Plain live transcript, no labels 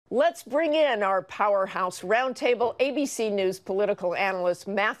Let's bring in our Powerhouse Roundtable, ABC News political analyst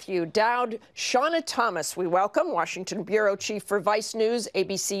Matthew Dowd, Shauna Thomas, we welcome, Washington Bureau Chief for Vice News,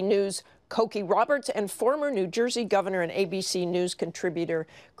 ABC News, Cokie Roberts, and former New Jersey Governor and ABC News contributor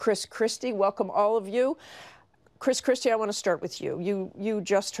Christie. Welcome, all of you. Christie, I want to start with you. You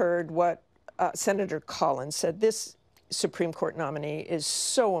just heard what Senator Collins said. This Supreme Court nominee is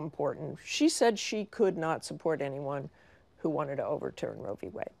so important. She said she could not support anyone who wanted to overturn Roe v.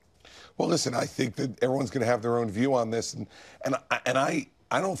 Wade. Well, listen, I think that everyone's going to have their own view on this, and I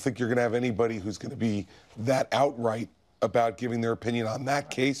don't think you're going to have anybody who's going to be that outright about giving their opinion on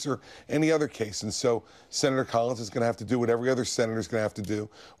that case or any other case. And so Senator Collins is going to have to do what every other senator is going to have to do,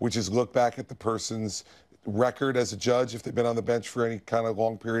 which is look back at the person's record as a judge, if they've been on the bench for any kind of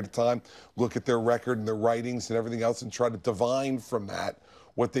long period of time, look at their record and their writings and everything else and try to divine from that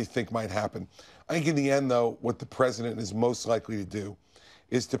what they think might happen. I think in the end, though, what the president is most likely to do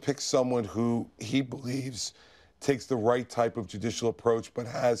is to pick someone who he believes takes the right type of judicial approach but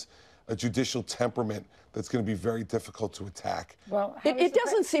has a judicial temperament that's going to be very difficult to attack. Well, it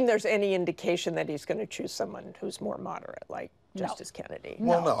doesn't seem there's any indication that he's going to choose someone who's more moderate, like Justice Kennedy.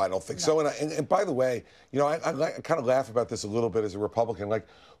 Well, no, I don't think so. And by the way, you know, I kind of laugh about this a little bit as a Republican. Like,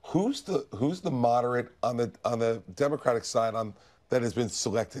 who's the moderate on the Democratic side that has been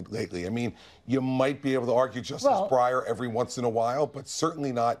selected lately? I mean, you might be able to argue Justice Breyer every once in a while, but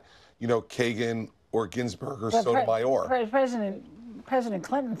certainly not, you know, Kagan or Ginsburg or Sotomayor. President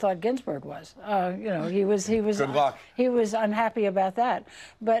Clinton thought Ginsburg was. You know, he was. Good luck. He was unhappy about that.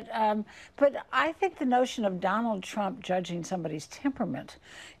 But I think the notion of Donald Trump judging somebody's temperament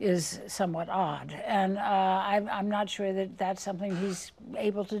is somewhat odd, and I'm not sure that that's something he's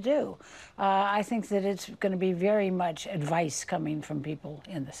able to do. I think that it's going to be very much advice coming from people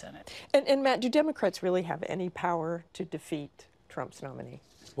in the Senate. And Matt, do Democrats really have any power to defeat Trump's nominee?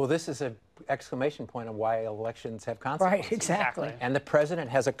 Well, this is an exclamation point on why elections have consequences. Right, exactly. And the president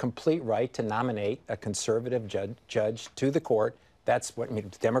has a complete right to nominate a conservative judge to the court. That's what, I mean,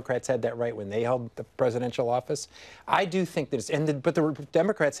 Democrats had that right when they held the presidential office. I do think that but the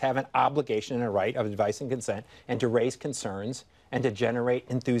Democrats have an obligation and a right of advice and consent and to raise concerns and to generate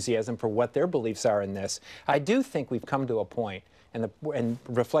enthusiasm for what their beliefs are in this. I do think we've come to a point, and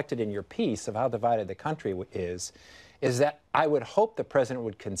reflected in your piece of how divided the country is that I would hope the president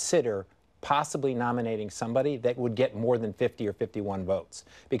would consider possibly nominating somebody that would get more than 50 or 51 votes,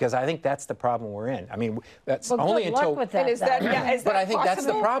 because I think that's the problem we're in. I mean, that's only until. But I think that's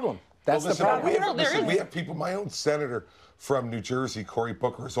the problem. That's the problem. We have people. My own senator from New Jersey, Cory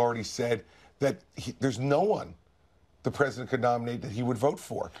Booker, has already said that there's no one the president could nominate that he would vote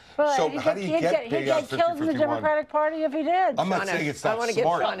for. Well, so how do you get big on 50, 51? He'd get killed in the Democratic Party if he did. I'm not saying it's not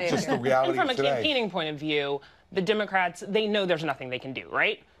smart, just the reality and from of a today. campaigning point of view, the Democrats, they know there's nothing they can do,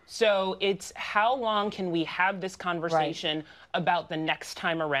 right? So it's how long can we have this conversation about the next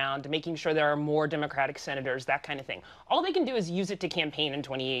time around, making sure there are more Democratic senators, that kind of thing. All they can do is use it to campaign in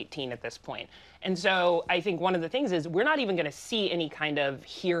 2018 at this point. And so I think one of the things is we're not even going to see any kind of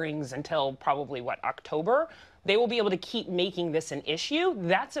hearings until probably, October? They will be able to keep making this an issue.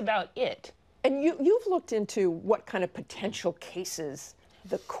 That's about it. And you've looked into what kind of potential cases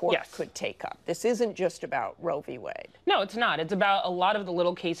the court could take up. This isn't just about Roe v. Wade. No, it's not. It's about a lot of the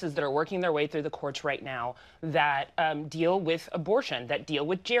little cases that are working their way through the courts right now that deal with abortion, that deal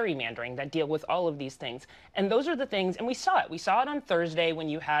with gerrymandering, that deal with all of these things. And those are the things, and we saw it. We saw it on Thursday when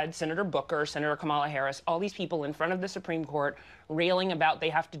you had Senator Booker, Senator Kamala Harris, all these people in front of the Supreme Court railing about they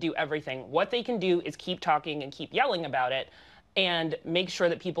have to do everything. What they can do is keep talking and keep yelling about it, and make sure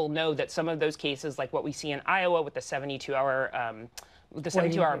that people know that some of those cases, like what we see in Iowa with the 72-hour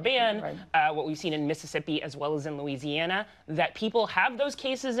ban, what we've seen in Mississippi as well as in Louisiana, that people have those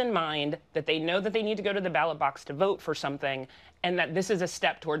cases in mind, that they know that they need to go to the ballot box to vote for something, and that this is a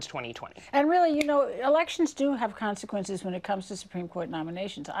step towards 2020. And really, you know, elections do have consequences when it comes to Supreme Court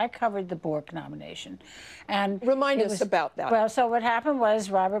nominations. I covered the Bork nomination. And remind us about that. Well, so what happened was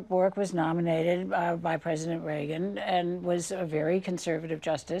Robert Bork was nominated by President Reagan and was a very conservative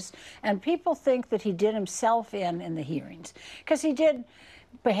justice. And people think that he did himself in the hearings, because he did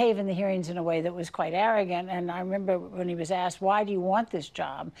behave in the hearings in a way that was quite arrogant. And I remember when he was asked, why do you want this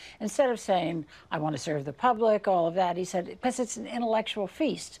job? Instead of saying, I want to serve the public, all of that, he said, because it's an intellectual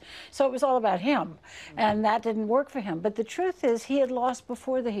feast. So it was all about him. And that didn't work for him. But the truth is, he had lost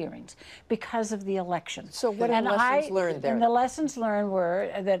before the hearings because of the election. So what are the lessons learned there? And the lessons learned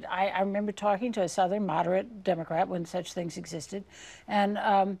were that I remember talking to a Southern moderate Democrat when such things existed. And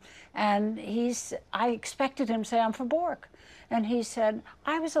I expected him to say, I'm for Bork. And he said,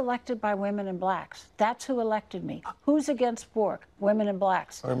 I was elected by women and blacks. That's who elected me. Who's against Bork? Women and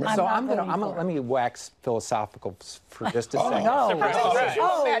blacks. So let me wax philosophical for just a second. No.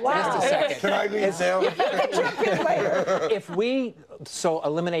 Wow. Just a second. Can I leave now? If we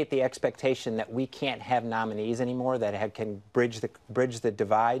eliminate the expectation that we can't have nominees anymore that can bridge the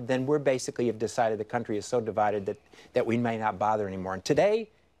divide, then we're basically have decided the country is so divided that we may not bother anymore. And today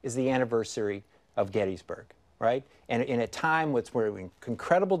is the anniversary of Gettysburg, right? And in a time where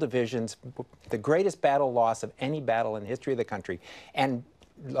incredible divisions, the greatest battle loss of any battle in the history of the country, and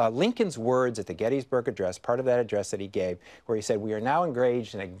Lincoln's words at the Gettysburg Address, part of that address that he gave, where he said, we are now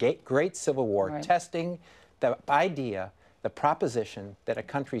engaged in a great civil war, testing the idea, the proposition that a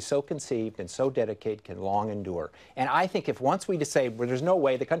country so conceived and so dedicated can long endure. And I think if once we just say, well, there's no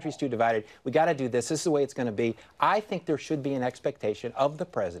way, the country's too divided, we got to do this, this is the way it's going to be, I think there should be an expectation of the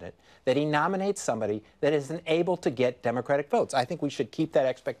president that he nominates somebody that isn't able to get Democratic votes. I think we should keep that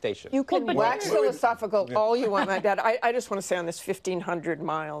expectation. You can wax philosophical all you want, my dad. I just want to say on this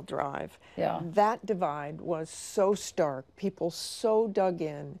 1,500-mile drive, that divide was so stark, people so dug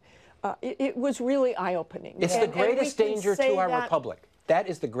in. It was really eye-opening. It's the greatest danger to our republic. That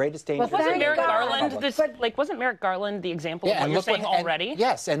is the greatest danger. Wasn't Merrick Garland wasn't Merrick Garland the example of what you're saying already?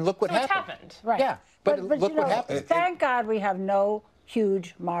 Yes, and look what happened. Right. Yeah, but look what happened. Thank God we have no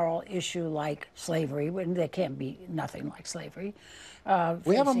huge moral issue like slavery. When there can't be nothing like slavery.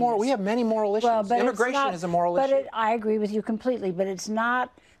 We have many moral issues. Well, Immigration is a moral issue. I agree with you completely. But it's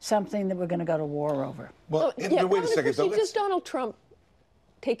not something that we're going to go to war over. Well, wait a second. Christie, does Donald Trump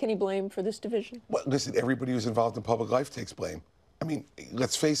take any blame for this division? Well, listen, everybody who's involved in public life takes blame. I mean,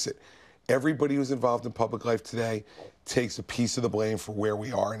 let's face it. Everybody who's involved in public life today takes a piece of the blame for where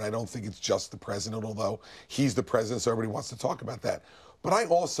we are, and I don't think it's just the president, although he's the president, so everybody wants to talk about that. But I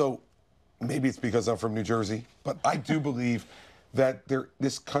also, maybe it's because I'm from New Jersey, but I do believe that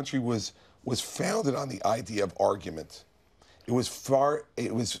this country was founded on the idea of argument. It was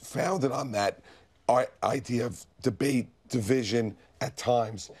founded on that idea of debate, division at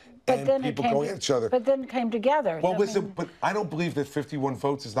times, and people going at each other. But then came together. Well, listen, but I don't believe that 51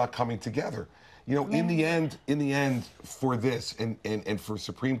 votes is not coming together. You know, in the end, for this and for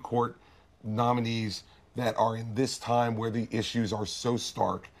Supreme Court nominees that are in this time where the issues are so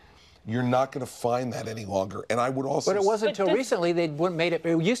stark, you're not going to find that any longer. And I would also. But it wasn't until recently they made it.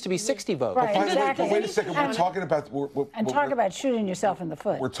 It used to be 60 votes. Right, exactly. But wait a second. We're talking about. Talk about shooting yourself in the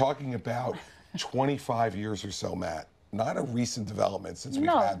foot. We're talking about 25 years or so, Matt. Not a recent development since we've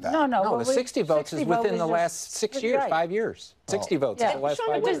had that. No, the 60 votes is within the last 6 years, 5 years. 60 votes in the last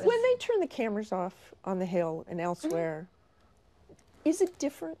 5 years. When they turn the cameras off on the Hill and elsewhere, is it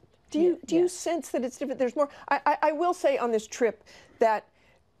different? Do you sense that it's different? There's more. I will say on this trip that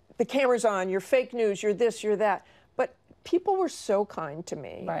the camera's on, you're fake news, you're this, you're that. But people were so kind to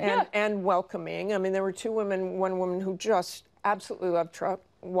me and welcoming. I mean, there were two women, one woman who just absolutely loved Trump,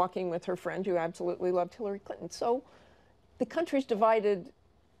 walking with her friend who absolutely loved Hillary Clinton. So the country's divided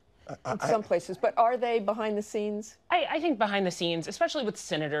in some places, but are they behind the scenes? I think behind the scenes, especially with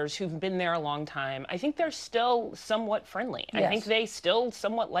senators who've been there a long time, I think they're still somewhat friendly. Yes. I think they still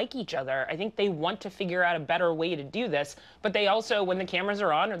somewhat like each other. I think they want to figure out a better way to do this, but they also, when the cameras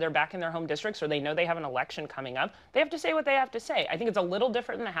are on or they're back in their home districts or they know they have an election coming up, they have to say what they have to say. I think it's a little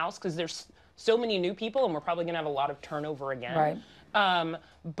different in the House because there's so many new people and we're probably going to have a lot of turnover again. Right.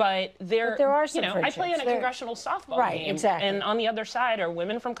 But there are some friendships. I play in a congressional softball game, exactly. And on the other side are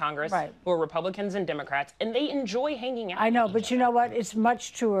women from Congress who are Republicans and Democrats, and they enjoy hanging out. I know, but you know what? It's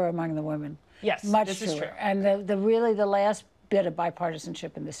much truer among the women. Yes, much this truer. is true. And the last bit of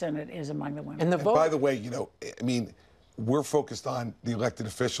bipartisanship in the Senate is among the women. And the vote. By the way, you know, I mean, we're focused on the elected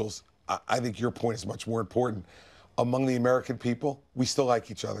officials. I think your point is much more important. Among the American people, we still like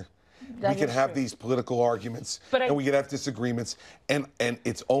each other. We can have these political arguments, and we can have disagreements, and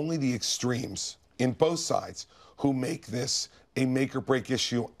it's only the extremes in both sides who make this a make-or-break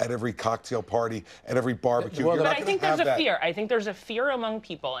issue at every cocktail party, at every barbecue. But I think there's a fear. I think there's a fear among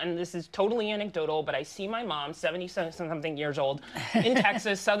people, and this is totally anecdotal, but I see my mom, 70-something years old, in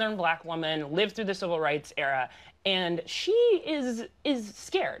Texas, Southern black woman, lived through the civil rights era, and she is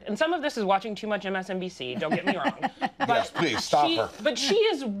scared. And some of this is watching too much MSNBC, don't get me wrong. But yes, please, stop her. But she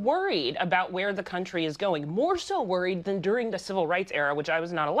is worried about where the country is going, more so worried than during the civil rights era, which I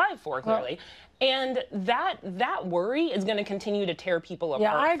was not alive for, clearly. And that worry is going to continue. continue to tear people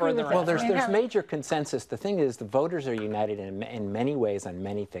Yeah, I apart agree with further that. and Well, there's further. major consensus. The thing is, the voters are united in many ways on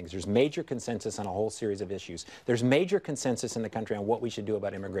many things. There's major consensus on a whole series of issues. There's major consensus in the country on what we should do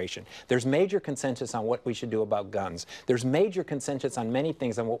about immigration. There's major consensus on what we should do about guns. There's major consensus on many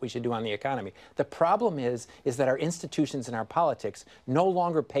things on what we should do on the economy. The problem is that our institutions and our politics no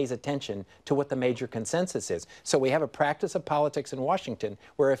longer pays attention to what the major consensus is. So we have a practice of politics in Washington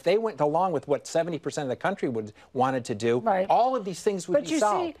where if they went along with what 70% of the country wanted to do, Right. all of these things would be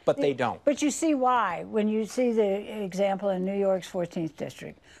solved, but they don't. But you see why. When you see the example in New York's 14th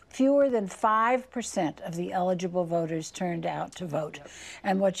District, fewer than 5% of the eligible voters turned out to vote.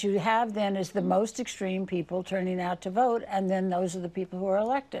 And what you have then is the most extreme people turning out to vote, and then those are the people who are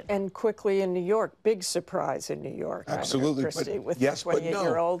elected. And quickly in New York, big surprise in New York. Absolutely, Christie, but with yes, the but no.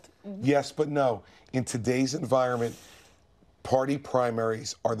 28-year-old. Yes, but no. In today's environment, party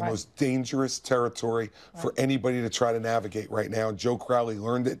primaries are the most dangerous territory for anybody to try to navigate right now. Joe Crowley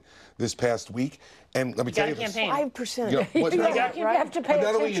learned it this past week. And let me tell you this. 5%. You know, what- You have to pay But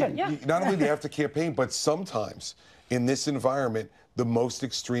not only, attention. not only do you have to campaign, but sometimes in this environment, the most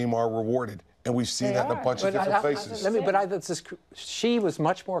extreme are rewarded. And we've seen that in a bunch of different places. She was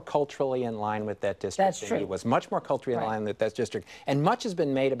much more culturally in line with that district That's than true. he was. Much more culturally in line with that district. And much has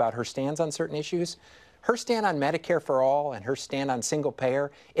been made about her stands on certain issues. Her stand on Medicare for all and her stand on single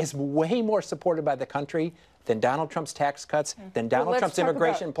payer is way more supported by the country than Donald Trump's tax cuts, than Donald Trump's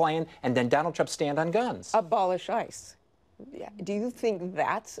immigration plan, and than Donald Trump's stand on guns. Abolish ICE. Yeah. Do you think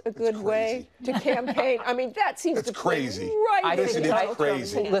that's a good way to campaign? I mean, that seems to play crazy. right Listen, into it's Donald Trump's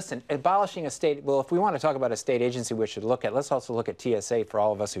crazy. hand. Listen, abolishing a state, well, if we want to talk about a state agency we should look at, let's also look at TSA for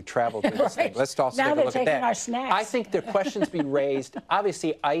all of us who travel through this thing. Let's also Now take a they're look at taking that. our snacks. I think the questions be raised.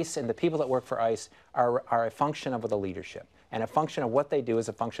 Obviously, ICE and the people that work for ICE are a function of the leadership. And a function of what they do is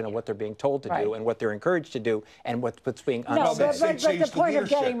a function of what they're being told to do and what they're encouraged to do and what's being No, unsaid. but the point of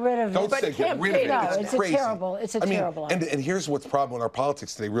getting rid of Don't it. say get rid of it. No, It's it's a crazy. terrible- it's a I mean, terrible and idea. here's what's the problem in our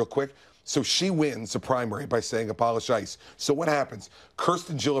politics today, real quick. So she wins the primary by saying abolish ICE. So what happens?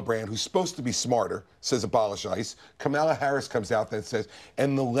 Kirsten Gillibrand, who's supposed to be smarter, says abolish ICE. Kamala Harris comes out and says,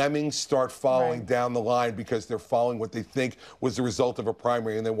 and the lemmings start following down the line because they're following what they think was the result of a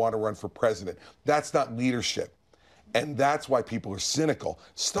primary and they want to run for president. That's not leadership. And that's why people are cynical.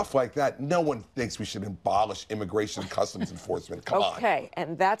 Stuff like that, no one thinks we should abolish immigration and customs enforcement. Come on. Okay,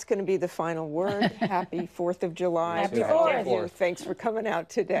 and that's going to be the final word. Happy 4th of July. Happy to all of 4th. you. Thanks for coming out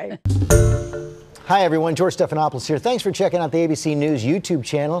today. Hi, everyone. George Stephanopoulos here. Thanks for checking out the ABC News YouTube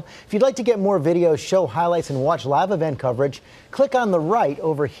channel. If you'd like to get more videos, show highlights, and watch live event coverage, click on the right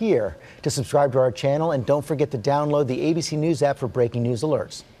over here to subscribe to our channel. And don't forget to download the ABC News app for breaking news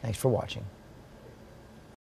alerts. Thanks for watching.